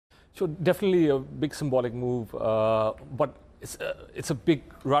So definitely a big symbolic move, but it's a big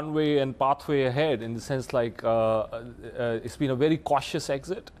runway and pathway ahead in the sense like it's been a very cautious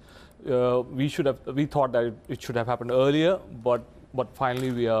exit. We thought that it should have happened earlier, but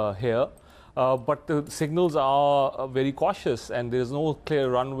finally we are here. But the signals are very cautious, and there's no clear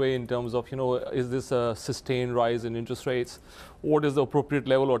runway in terms of, is this a sustained rise in interest rates? What is the appropriate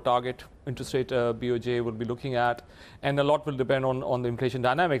level or target interest rate BOJ will be looking at? And a lot will depend on the inflation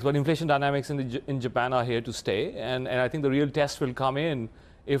dynamics. But inflation dynamics in Japan are here to stay, and I think the real test will come in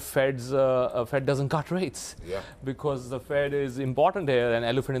if Fed doesn't cut rates. Yeah. Because the Fed is important here, an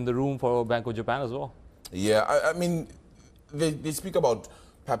elephant in the room for Bank of Japan as well. Yeah, I mean, they speak about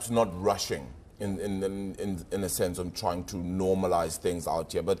perhaps not rushing in a sense of trying to normalize things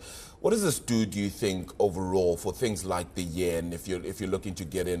out here. But what does this do you think, overall, for things like the yen, if you're looking to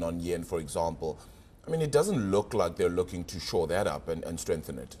get in on yen, for example? I mean, it doesn't look like they're looking to shore that up and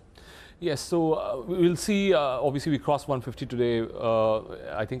strengthen it. Yes, so we'll see. Obviously, we crossed 150 today.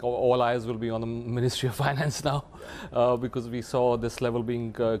 I think all eyes will be on the Ministry of Finance now, because we saw this level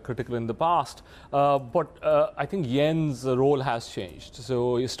being critical in the past. But I think yen's role has changed.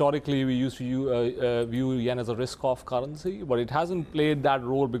 So historically, we used to view yen as a risk-off currency, but it hasn't played that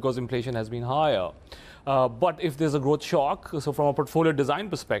role because inflation has been higher. But if there's a growth shock, so from a portfolio design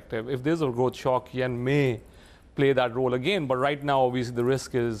perspective, if there's a growth shock, yen may play that role again. But right now, obviously, the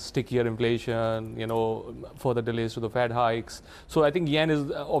risk is stickier inflation, further delays to the Fed hikes. So I think yen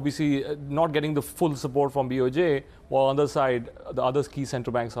is obviously not getting the full support from BOJ, while on the other side, the other key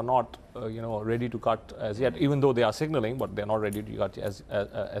central banks are not, ready to cut as yet, even though they are signaling, but they're not ready to cut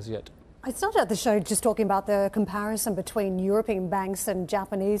as yet. I started out the show just talking about the comparison between European banks and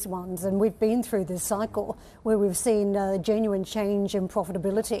Japanese ones, and we've been through this cycle where we've seen a genuine change in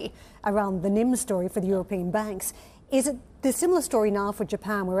profitability around the NIM story for the European banks. Is it the similar story now for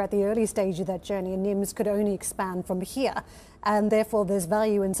Japan? We're at the early stage of that journey, and NIMs could only expand from here, and therefore there's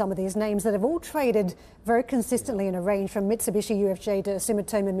value in some of these names that have all traded very consistently in a range from Mitsubishi UFJ to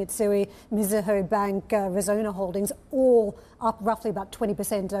Sumitomo Mitsui, Mizuho Bank, Resona Holdings, all up roughly about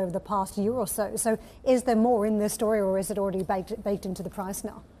 20% over the past year or so. So is there more in this story, or is it already baked into the price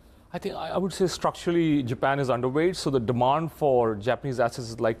now? I think I would say structurally Japan is underweight, so the demand for Japanese assets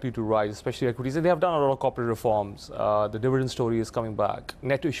is likely to rise, especially equities. And they have done a lot of corporate reforms. The dividend story is coming back.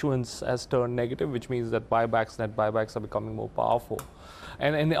 Net issuance has turned negative, which means that net buybacks are becoming more powerful.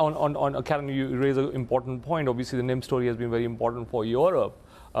 And on Karen, you raise an important point. Obviously, the NIM story has been very important for Europe.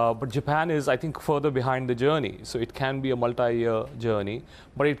 But Japan is, I think, further behind the journey. So it can be a multi-year journey.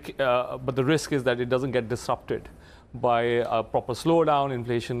 But the risk is that it doesn't get disrupted by a proper slowdown.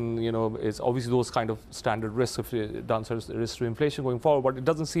 Inflation, is obviously those kind of standard risks, if downsides risk to inflation going forward, but it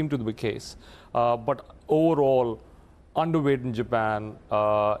doesn't seem to be the case. But overall, underweight in Japan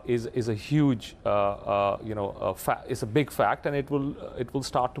is a huge, it's a big fact, and it will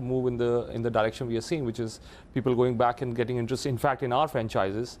start to move in the direction we are seeing, which is people going back and getting interest. In fact, in our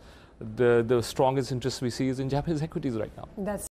franchises, the strongest interest we see is in Japanese equities right now.